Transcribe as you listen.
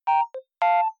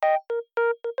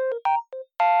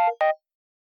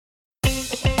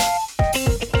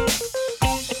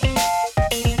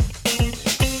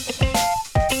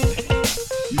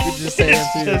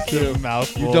Just a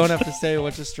mouthful. You don't have to say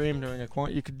what to stream during a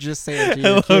quarantine. You could just say empty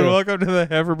Hello your queue. and welcome to the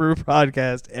Hefferbrew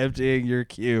Podcast, emptying your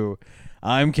queue.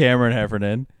 I'm Cameron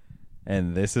Heffernan,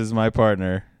 and this is my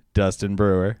partner, Dustin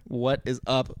Brewer. What is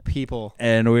up, people?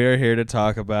 And we are here to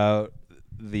talk about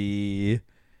the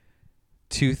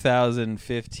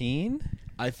 2015?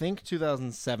 I think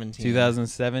 2017.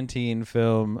 2017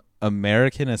 film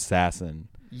American Assassin.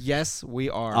 Yes, we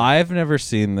are. I've never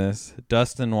seen this.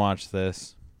 Dustin watched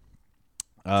this.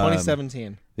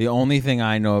 2017. The only thing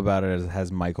I know about it is it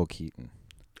has Michael Keaton.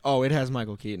 Oh, it has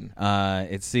Michael Keaton.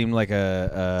 It seemed like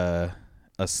a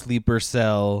sleeper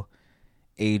cell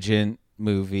agent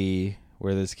movie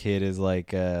where this kid is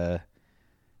like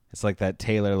it's like that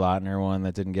Taylor Lautner one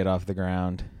that didn't get off the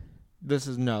ground. This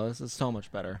is so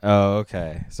much better. Oh,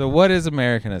 okay. So what is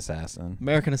American Assassin?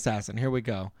 American Assassin. Here we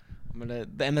go.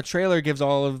 And the trailer gives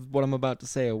all of what I'm about to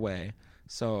say away.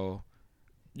 So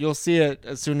you'll see it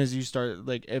as soon as you start,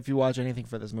 like, if you watch anything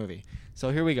for this movie.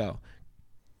 So here we go.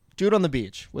 Dude on the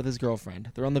beach with his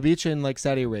girlfriend. They're on the beach in, like,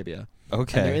 Saudi Arabia.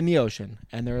 Okay. And they're in the ocean.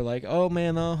 And they're like, oh,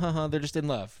 man, they're just in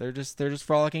love. They're just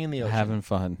frolicking in the ocean. Having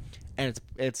fun. And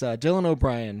it's Dylan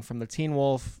O'Brien from the Teen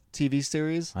Wolf TV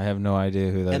series. I have no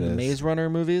idea who that is. And the Maze Runner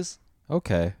movies.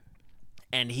 Okay.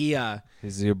 And he,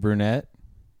 is he a brunette?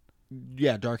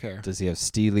 yeah, dark hair. Does he have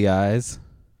steely eyes?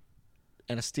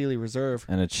 And a steely reserve.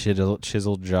 And a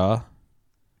chiseled jaw?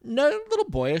 No, a little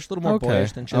boyish, a little more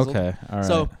boyish than chiseled. Okay, all right.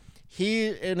 So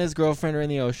he and his girlfriend are in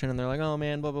the ocean, and they're like, oh,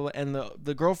 man, blah, blah, blah. And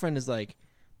the girlfriend is like,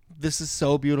 this is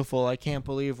so beautiful. I can't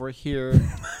believe we're here.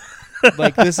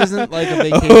 Like, this isn't like a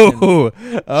vacation. Oh.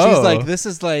 She's like, this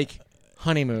is like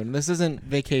honeymoon. This isn't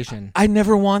vacation. I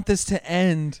never want this to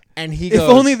end. And he goes, If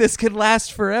only this could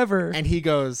last forever. And he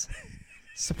goes,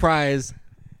 surprise,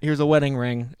 here's a wedding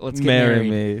ring. Let's get Marry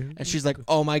married. me. And she's like,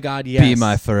 oh, my God, yes. Be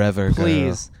my forever girl.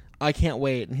 Please. I can't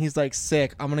wait. And he's like,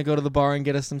 sick. I'm going to go to the bar and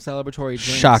get us some celebratory drinks.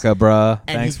 Shaka, bruh.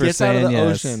 And Thanks he for gets saying out of the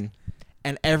yes. ocean.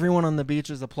 And everyone on the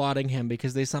beach is applauding him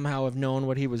because they somehow have known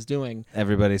what he was doing.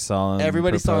 Everybody saw him.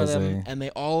 Everybody saw them, proposing. and they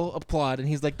all applaud. And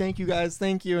he's like, thank you, guys.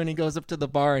 Thank you. And he goes up to the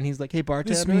bar, and he's like, hey,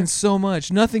 bartender. This means so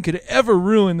much. Nothing could ever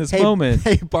ruin this hey, moment.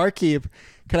 Hey, barkeep,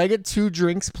 can I get 2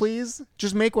 drinks, please?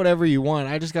 Just make whatever you want.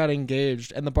 I just got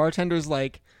engaged. And the bartender's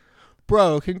like,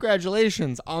 bro,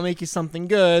 congratulations. I'll make you something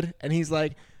good. And he's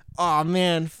like, oh,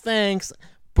 man, thanks.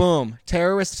 Boom.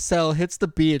 Terrorist cell hits the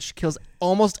beach, kills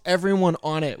almost everyone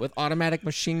on it with automatic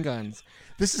machine guns.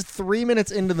 This is 3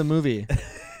 minutes into the movie.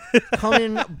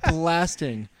 Coming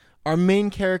blasting. Our main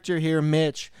character here,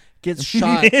 Mitch, gets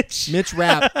shot. Mitch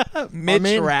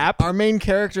Rapp. Our main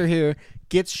character here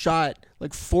gets shot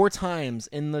like 4 times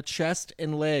in the chest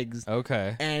and legs.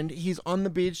 Okay. And he's on the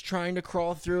beach trying to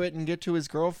crawl through it and get to his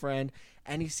girlfriend.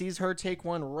 And he sees her take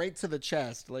one right to the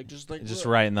chest, just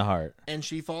right in the heart. And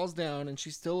she falls down, and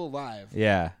she's still alive.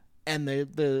 Yeah. And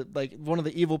the one of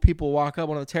the evil people walk up,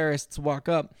 one of the terrorists walk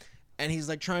up, and he's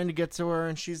like trying to get to her,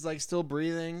 and she's like still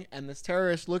breathing. And this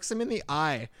terrorist looks him in the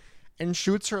eye, and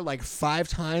shoots her like 5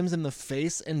 times in the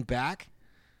face and back,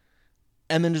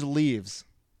 and then just leaves.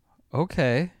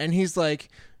 Okay. And he's like,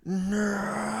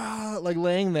 nah, like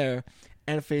laying there,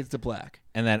 and it fades to black.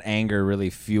 And that anger really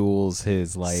fuels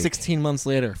his 16 months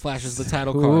later, flashes the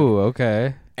title card. Ooh,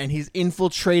 okay. And he's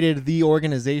infiltrated the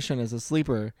organization as a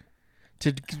sleeper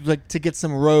to get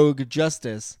some rogue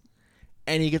justice.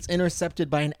 And he gets intercepted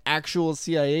by an actual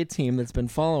CIA team that's been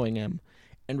following him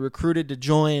and recruited to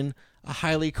join a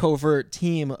highly covert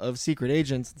team of secret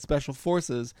agents and special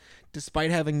forces,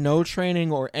 despite having no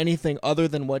training or anything other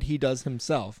than what he does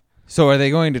himself. So are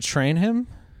they going to train him?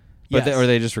 Yes. Or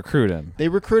they just recruit him? They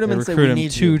recruit him and say, we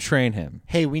need you. to train him.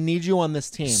 Hey, we need you on this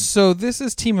team. So this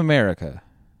is Team America.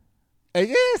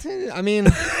 I mean...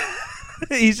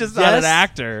 He's just not an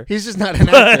actor. He's just not an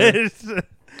actor.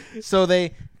 So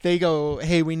they go,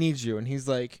 hey, we need you. And he's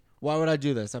like, why would I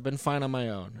do this? I've been fine on my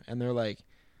own. And they're like,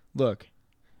 look,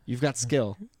 you've got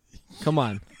skill. Come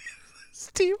on.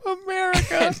 It's Team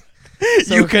America.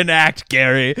 So, you can act,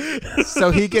 Gary.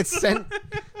 So he gets sent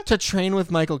to train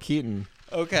with Michael Keaton.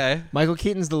 Okay. Michael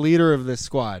Keaton's the leader of this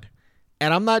squad.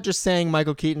 And I'm not just saying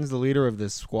Michael Keaton's the leader of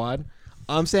this squad.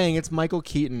 I'm saying it's Michael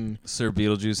Keaton. Sir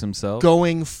Beetlejuice himself?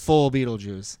 Going full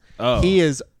Beetlejuice. Oh. He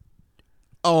is,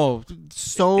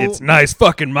 so... It's nice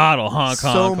fucking model, honk, so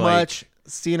honk. much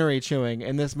scenery chewing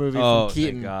in this movie from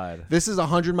Keaton. Thank God. This is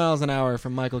 100 miles an hour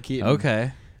from Michael Keaton.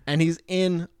 Okay. And he's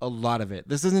in a lot of it.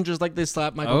 This isn't just like they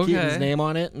slapped Michael Keaton's name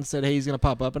on it and said, hey, he's going to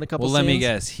pop up in a couple scenes. Well, let me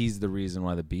guess. He's the reason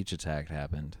why the beach attack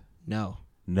happened. No.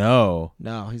 No.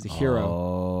 No, he's a hero.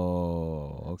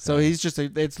 Oh, okay. So he's just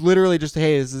it's literally just,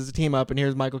 hey, this is a team up, and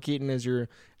here's Michael Keaton as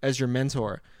your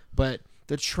mentor. But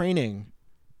the training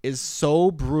is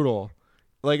so brutal.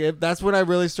 Like that's when I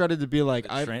really started to be like,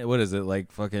 What is it,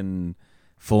 like fucking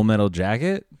Full Metal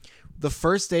Jacket? the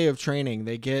first day of training,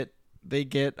 they get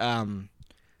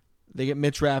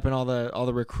Mitch Rapp and all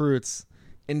the recruits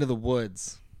into the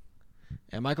woods,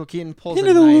 and Michael Keaton pulls a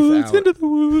knife out. Into the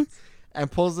woods. And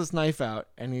pulls this knife out,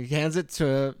 and he hands it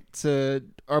to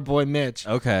our boy Mitch,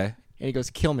 Okay. and he goes,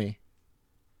 "Kill me."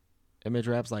 And Mitch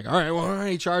Rapp's like, "All right, well,"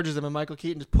 he charges him, and Michael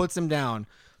Keaton just puts him down,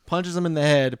 punches him in the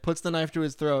head, puts the knife to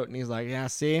his throat, and he's like, "Yeah,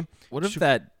 see." What if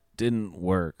that didn't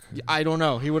work? I don't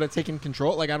know. He would have taken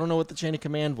control. Like, I don't know what the chain of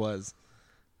command was.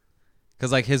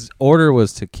 Because like his order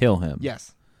was to kill him.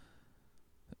 Yes.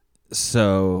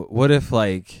 So what if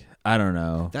like, I don't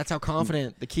know. That's how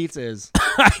confident the Keats is.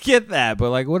 I get that, but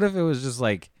like, what if it was just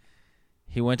like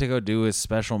he went to go do his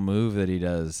special move that he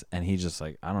does, and he just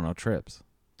like, I don't know, trips,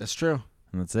 That's true.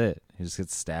 and that's it. He just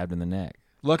gets stabbed in the neck.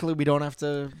 Luckily, we don't have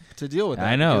to deal with that.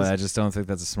 I know. because I just don't think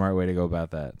that's a smart way to go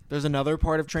about that. There's another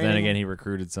part of training. Then again, he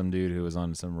recruited some dude who was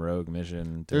on some rogue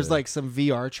mission to There's like some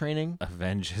VR training.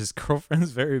 avenge his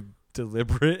girlfriend's very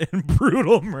deliberate and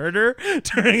brutal murder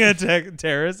during a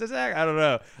terrorist attack. I don't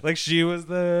know. Like she was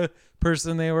the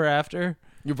person they were after.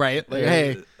 You're right. Like,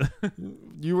 hey,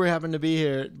 you were happen to be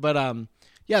here. But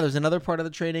yeah, there's another part of the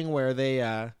training where they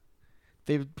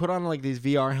put on like these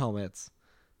VR helmets,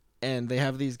 and they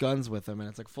have these guns with them, and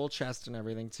it's like full chest and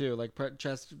everything too, like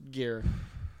chest gear,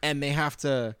 and they have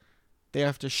to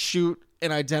shoot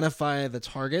and identify the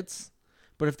targets.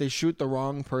 But if they shoot the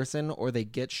wrong person or they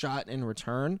get shot in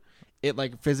return, it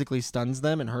like physically stuns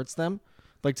them and hurts them,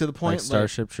 like to the point Like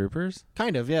Starship Troopers,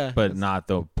 kind of, yeah. but not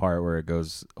the part where it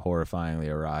goes horrifyingly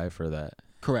awry for that.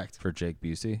 Correct. For Jake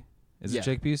Busey. Is Yeah, it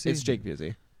Jake Busey? It's Jake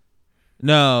Busey.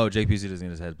 No, Jake Busey doesn't get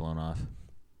his head blown off.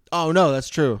 Oh no, that's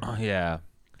true. Oh yeah.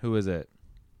 Who is it?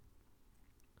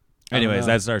 I don't Anyways,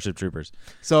 know. that's Starship Troopers.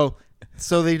 So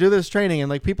they do this training, and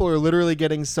like people are literally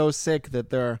getting so sick that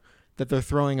they're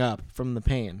throwing up from the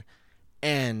pain,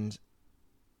 and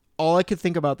all I could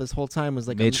think about this whole time was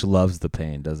like Mitch loves the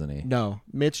pain, doesn't he? No,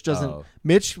 Mitch doesn't. Oh.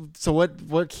 Mitch. So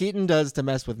what Keaton does to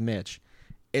mess with Mitch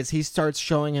is he starts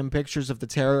showing him pictures of the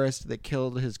terrorist that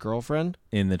killed his girlfriend,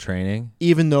 In the training?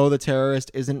 even though the terrorist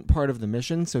isn't part of the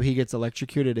mission, so he gets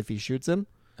electrocuted if he shoots him.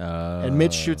 And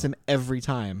Mitch shoots him every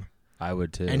time. I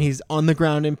would too. And he's on the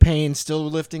ground in pain, still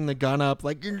lifting the gun up,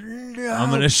 like, no. I'm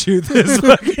going to shoot this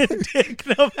fucking dick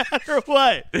no matter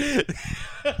what.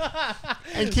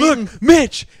 And Keaton, Look,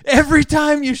 Mitch, every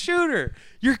time you shoot her,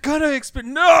 you're going to expect,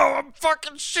 no, I'm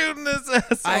fucking shooting this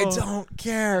asshole. I don't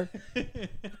care.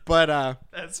 But,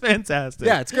 That's fantastic.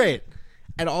 yeah, it's great.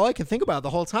 And all I could think about the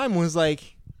whole time was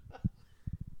like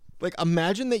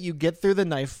imagine that you get through the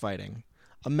knife fighting.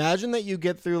 Imagine that you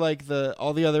get through like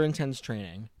all the other intense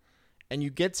training, and you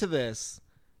get to this,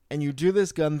 and you do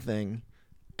this gun thing,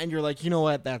 and you're like, you know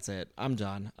what? That's it. I'm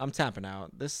done. I'm tapping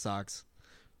out. This sucks.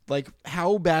 Like,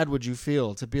 how bad would you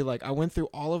feel to be like, I went through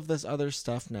all of this other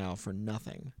stuff now for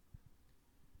nothing?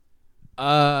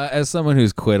 As someone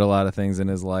who's quit a lot of things in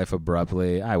his life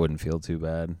abruptly, I wouldn't feel too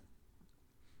bad.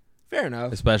 Fair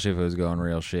enough. Especially if it was going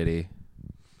real shitty.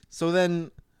 So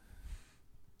then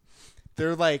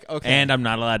they're like, okay. And I'm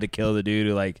not allowed to kill the dude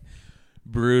who like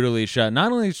brutally shot.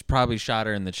 Not only probably shot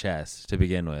her in the chest to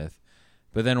begin with,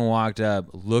 but then walked up,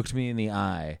 looked me in the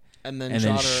eye, and then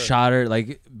shot her.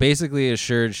 Like basically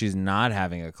assured she's not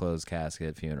having a closed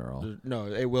casket funeral, No,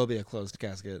 it will be a closed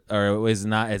casket. or it was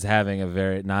not. It's having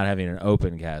not having an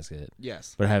open casket,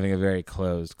 Yes. but having a very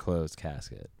closed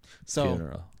casket So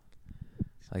funeral.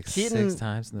 Like Keaton- 6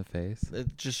 times in the face.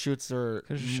 it just shoots her.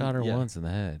 Could have shot her yeah. once in the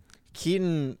head.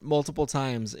 Keaton multiple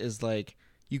times is like,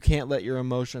 you can't let your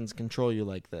emotions control you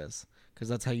like this, because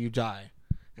that's how you die.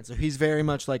 And so he's very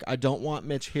much like, I don't want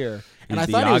Mitch here. And He's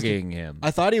I thought him.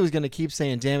 I thought he was going to keep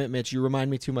saying, damn it, Mitch, you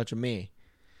remind me too much of me.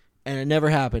 And it never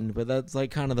happened, but that's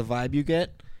like kind of the vibe you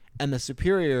get. And the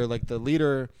superior, like the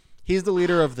leader, he's the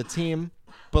leader of the team,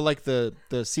 but like the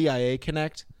CIA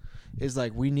connect is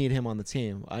like, we need him on the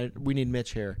team. We need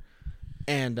Mitch here.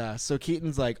 And so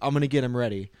Keaton's like, I'm going to get him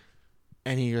ready.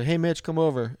 And he goes, hey, Mitch, come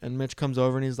over. And Mitch comes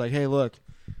over and he's like, hey, look.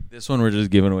 This one we're just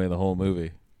giving away the whole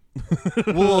movie.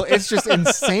 Well, it's just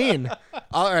insane.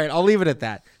 All right, I'll leave it at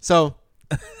that. So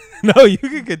No, you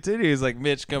can continue. He's like,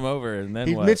 Mitch, come over, and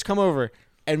then what? Mitch, come over.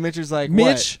 And Mitch is like,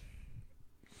 Mitch?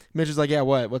 What? Mitch is like, yeah,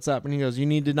 what? What's up? And he goes, you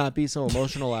need to not be so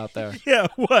emotional out there. Yeah,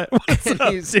 what? What's And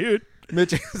up, he's- dude?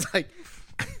 Mitch is like,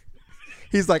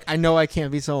 he's like, I know I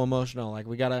can't be so emotional. Like,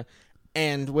 we gotta.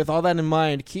 And with all that in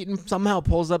mind, Keaton somehow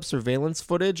pulls up surveillance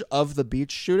footage of the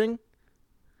beach shooting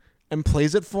and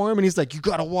plays it for him. And he's like, you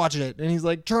gotta watch it. And he's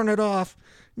like, turn it off.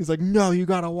 He's like, no, you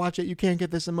gotta watch it. You can't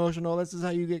get this emotional. This is how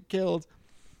you get killed.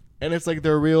 and it's like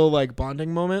their real like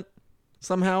bonding moment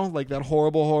somehow, like that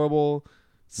horrible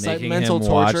Making mental him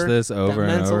torture, watch this over that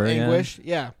and mental over again. anguish.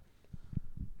 Yeah.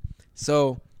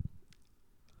 So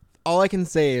all I can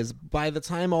say is by the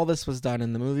time all this was done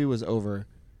and the movie was over,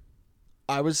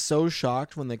 I was so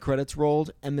shocked when the credits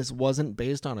rolled and this wasn't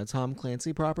based on a Tom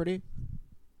Clancy property.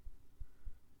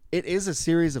 It is a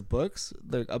series of books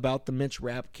about the Mitch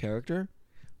Rapp character,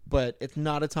 but it's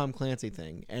not a Tom Clancy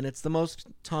thing. And it's the most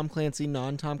Tom Clancy,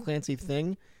 non-Tom Clancy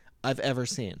thing I've ever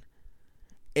seen.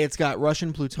 It's got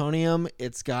Russian plutonium.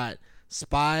 It's got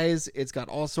spies. It's got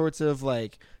all sorts of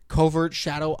like covert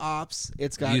shadow ops.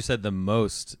 It's got You said the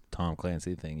most Tom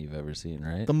Clancy thing you've ever seen,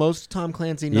 right? the most Tom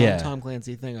Clancy, non-Tom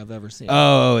Clancy thing I've ever seen.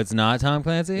 Oh, it's not Tom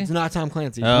Clancy? It's not Tom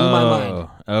Clancy. Blew Oh, my mind.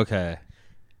 okay.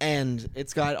 And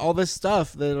it's got all this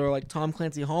stuff that are like Tom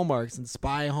Clancy hallmarks and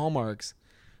spy hallmarks.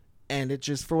 And it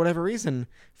just, for whatever reason,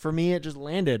 for me, it just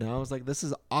landed. And I was like, this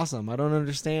is awesome. I don't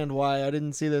understand why I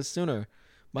didn't see this sooner.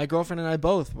 My girlfriend and I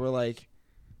both were like,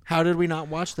 how did we not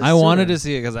watch this I sooner? wanted to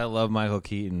see it because I love Michael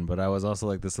Keaton, but I was also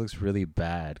like, this looks really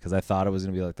bad because I thought it was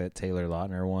going to be like that Taylor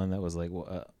Lautner one that was like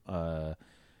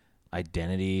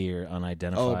identity or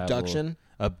unidentifiable. Oh, Abduction?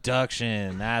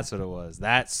 Abduction. That's what it was.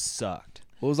 That sucked.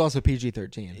 Well, it was also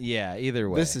PG-13. Yeah, either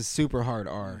way. This is super hard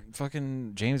R.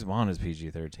 Fucking James Bond is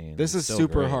PG-13. This is Still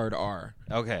super great. hard R.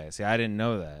 Okay, see, I didn't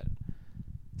know that.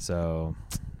 So,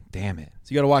 damn it. So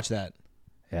you got to watch that.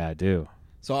 Yeah, I do.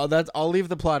 So I'll leave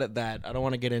the plot at that. I don't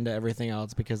want to get into everything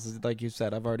else because, like you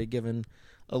said, I've already given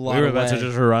a lot. We were about away. to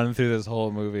just run through this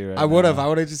whole movie right I would have. now. I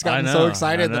would have just gotten I so know,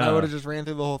 excited I that I know. would have just ran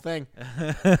through the whole thing.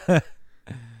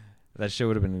 That shit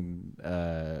would have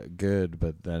been good,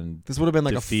 but then This would have been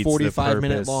like a Defeats the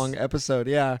 45-minute purpose. long episode.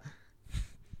 Yeah.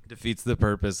 defeats the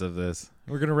purpose of this.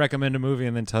 We're gonna recommend a movie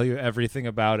and then tell you everything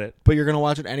about it. But you're going to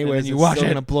watch it anyways. you It's watch still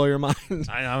it. going to blow your mind. I'm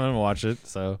gonna watch it.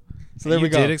 So There you we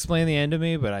go. did explain the end to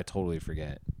me, but I totally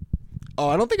forget. Oh,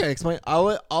 I don't think I explained. I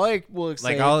will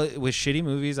say. Like with shitty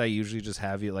movies, I usually just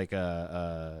have you like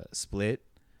a split.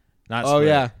 Not Oh split.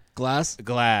 yeah, Glass.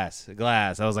 Glass.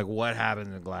 I was like, what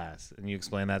happened in Glass? And you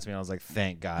explained that to me. I was like,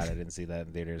 thank God I didn't see that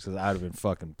in theaters because I would have been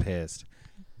fucking pissed.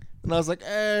 And I was like,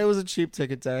 it was a cheap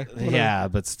ticket day. Yeah,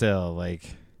 but still, like,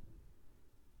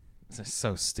 it's just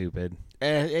so stupid.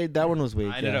 That one was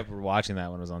weak. I ended up watching that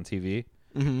when it was on TV,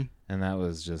 Mm-hmm. and that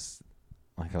was just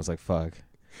like I was like, fuck.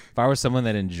 If I were someone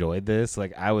that enjoyed this,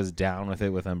 like I was down with it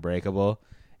with Unbreakable,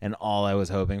 and all I was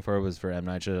hoping for was for M.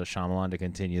 Night Shyamalan to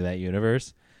continue that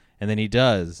universe, and then he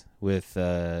does with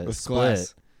Split.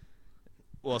 Glass.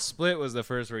 Well, Split was the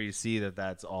first where you see that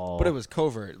that's all. But it was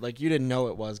covert. Like you didn't know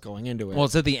it was going into it. Well,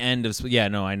 it's at the end of Split. Yeah,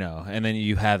 no, I know. And then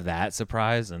you have that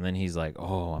surprise, and then he's like,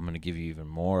 "Oh, I'm gonna give you even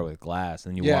more with Glass."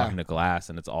 And then you Yeah. walk into Glass,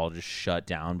 and it's all just shut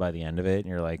down by the end of it, and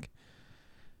you're like,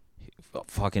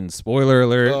 "Fucking spoiler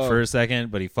alert Oh. for a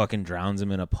second," but he fucking drowns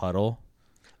him in a puddle,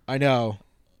 I know.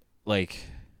 like,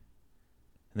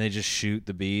 and they just shoot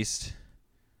the beast,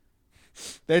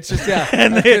 That's just yeah.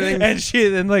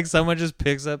 and like someone just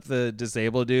picks up the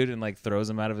disabled dude and like throws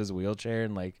him out of his wheelchair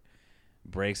and like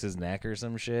breaks his neck or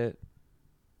some shit.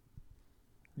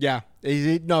 Yeah.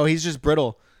 He's just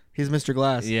brittle. He's Mr.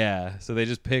 Glass. Yeah, so they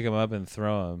just pick him up and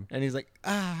throw him. And he's like,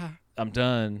 I'm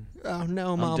done. oh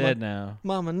no, Mama. I'm dead now.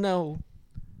 Mama, no.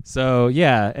 So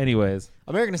yeah. Anyways,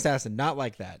 American Assassin, not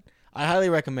like that. I highly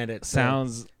recommend it.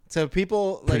 sounds to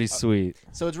people pretty like sweet.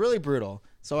 so it's really brutal.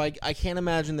 So I can't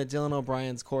imagine that Dylan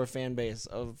O'Brien's core fan base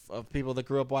of people that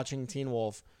grew up watching Teen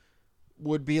Wolf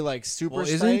would be like super Well,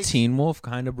 isn't psyched Teen Wolf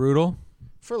kind of brutal?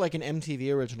 for like an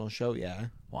MTV original show. Yeah.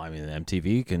 Well, I mean,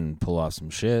 MTV can pull off some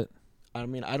shit. I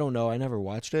mean, I don't know. I never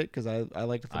watched it because I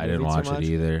liked the I movie didn't watch too much. it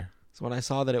either. So when I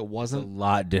saw that it It's a wasn't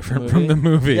lot different movie? from the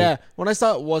movie. Yeah, when I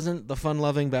saw it wasn't the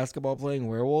fun-loving basketball-playing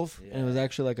werewolf, and it Yeah. was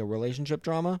actually like a relationship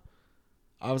drama,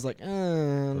 I was like, But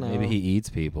no. maybe he eats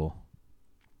people.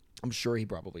 I'm sure he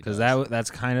probably does. Because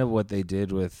that's kind of what they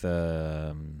did with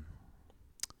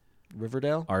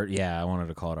Riverdale? Art. Yeah, I wanted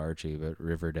to call it Archie, but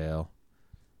Riverdale,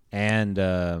 and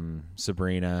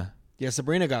Sabrina, Yeah,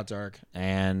 Sabrina got dark.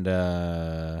 and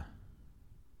I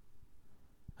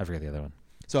forget the other one.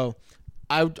 So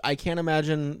I can't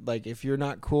imagine, like, if you're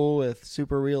not cool with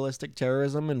super realistic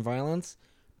terrorism and violence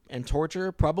and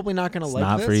torture, probably not going to It's like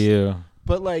not this. for you.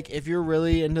 But, like, if you're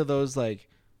really into those, like,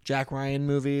 Jack Ryan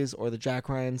movies or the Jack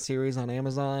Ryan series on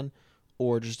Amazon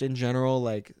or just in general,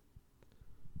 like,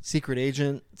 secret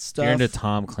agent stuff. You're into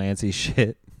Tom Clancy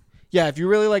shit, Yeah, if you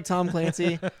really like Tom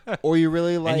Clancy or you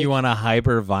really like... and you want a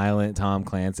hyper violent Tom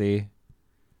Clancy.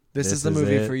 this is the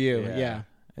movie it. for you. Yeah.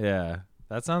 Yeah,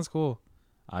 that sounds cool.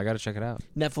 I gotta check it out.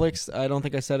 Netflix. I don't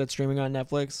think I said it's streaming on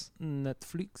Netflix.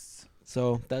 Netflix.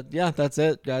 So, that's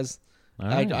it, guys. All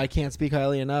right. I can't speak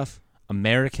highly enough.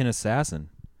 American Assassin.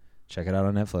 Check it out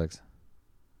on Netflix.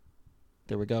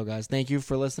 There we go, guys. Thank you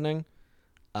for listening.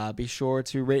 Be sure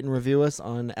to rate and review us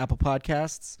on Apple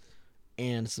Podcasts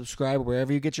and subscribe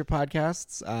wherever you get your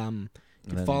podcasts.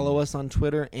 You can follow us on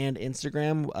Twitter and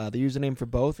Instagram. The username for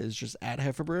both is just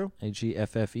 @Hefferbrew.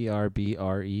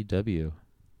 AGFFERBREW.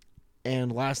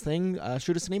 And last thing,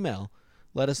 shoot us an email.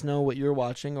 Let us know what you're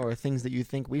watching or things that you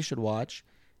think we should watch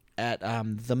at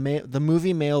the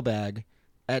movie mailbag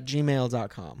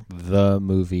 @gmail.com. The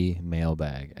movie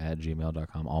mailbag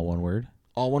 @gmail.com. All one word?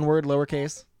 All one word,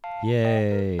 lowercase.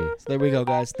 Yay. So there we go,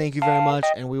 guys. Thank you very much,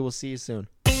 and we will see you soon.